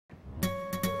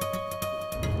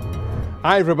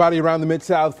Hi, everybody around the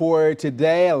Mid-South for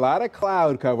today. A lot of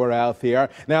cloud cover out there.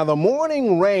 Now, the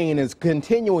morning rain is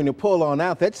continuing to pull on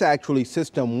out. That's actually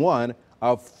system 1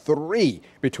 of 3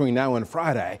 between now and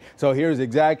Friday. So here's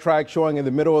exact track showing in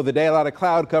the middle of the day. A lot of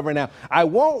cloud cover. Now, I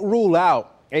won't rule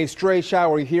out a stray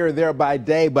shower here or there by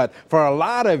day, but for a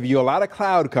lot of you, a lot of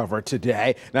cloud cover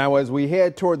today. Now, as we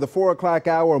head toward the 4 o'clock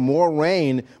hour, more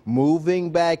rain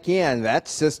moving back in. That's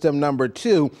system number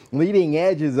 2. Leading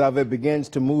edges of it begins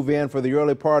to move in for the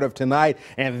early part of tonight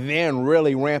and then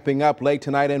really ramping up late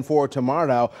tonight and for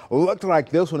tomorrow. Looks like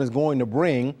this one is going to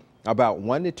bring about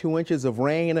 1 to 2 inches of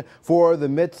rain for the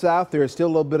Mid-South. There's still a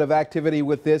little bit of activity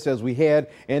with this as we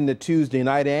head into Tuesday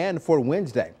night and for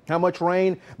Wednesday. How much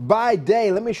rain by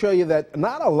day? Let me show you that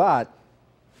not a lot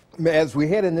as we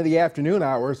head into the afternoon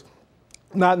hours.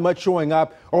 Not much showing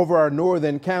up over our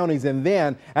northern counties, and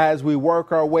then as we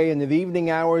work our way into the evening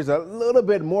hours, a little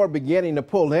bit more beginning to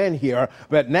pull in here.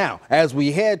 But now, as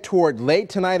we head toward late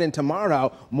tonight and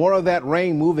tomorrow, more of that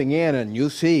rain moving in, and you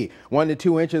see 1 to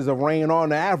 2 inches of rain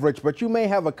on average, but you may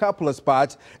have a couple of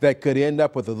spots that could end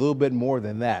up with a little bit more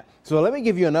than that. So let me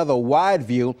give you another wide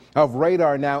view of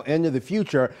radar now into the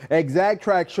future. Exact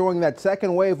track showing that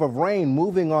second wave of rain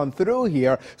moving on through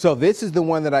here. So this is the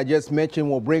one that I just mentioned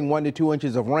will bring 1 to 2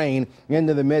 inches of rain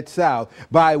into the Mid-South.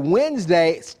 By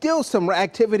Wednesday, still some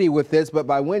activity with this, but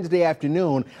by Wednesday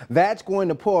afternoon, that's going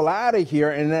to pull out of here.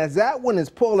 And as that one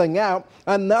is pulling out,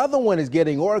 another one is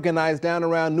getting organized down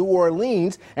around New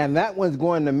Orleans, and that one's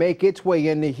going to make its way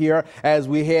into here as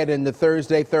we head into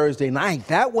Thursday night.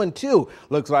 That one, too,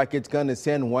 looks like it's going to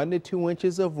send 1 to 2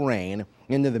 inches of rain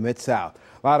into the Mid-South.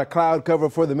 A lot of cloud cover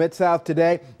for the Mid-South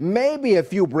today. Maybe a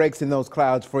few breaks in those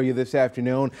clouds for you this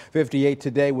afternoon. 58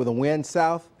 today with a wind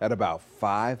south at about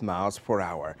 5 miles per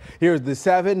hour. Here's the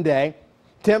 7-day.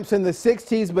 Temps in the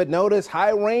 60s, but notice high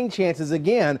rain chances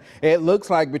again. It looks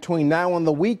like between now and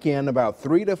the weekend, about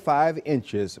 3 to 5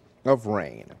 inches of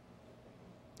rain.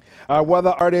 Our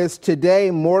weather artist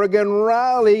today, Morgan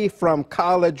Raleigh from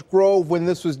College Grove when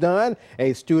this was done.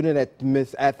 A student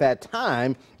at that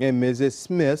time in Mrs.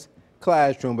 Smith's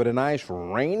classroom, but a nice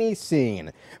rainy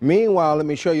scene. Meanwhile, let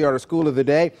me show you our school of the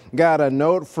day. Got a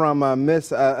note from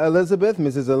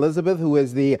Mrs. Elizabeth, who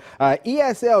is the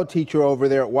ESL teacher over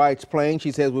there at White's Plains.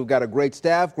 She says we've got a great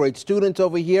staff, great students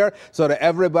over here. So to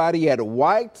everybody at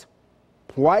White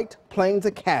Plains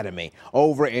Academy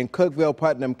over in Cookeville,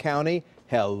 Putnam County,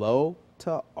 hello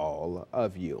to all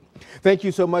of you. Thank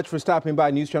you so much for stopping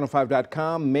by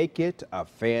NewsChannel5.com. Make it a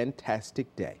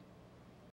fantastic day.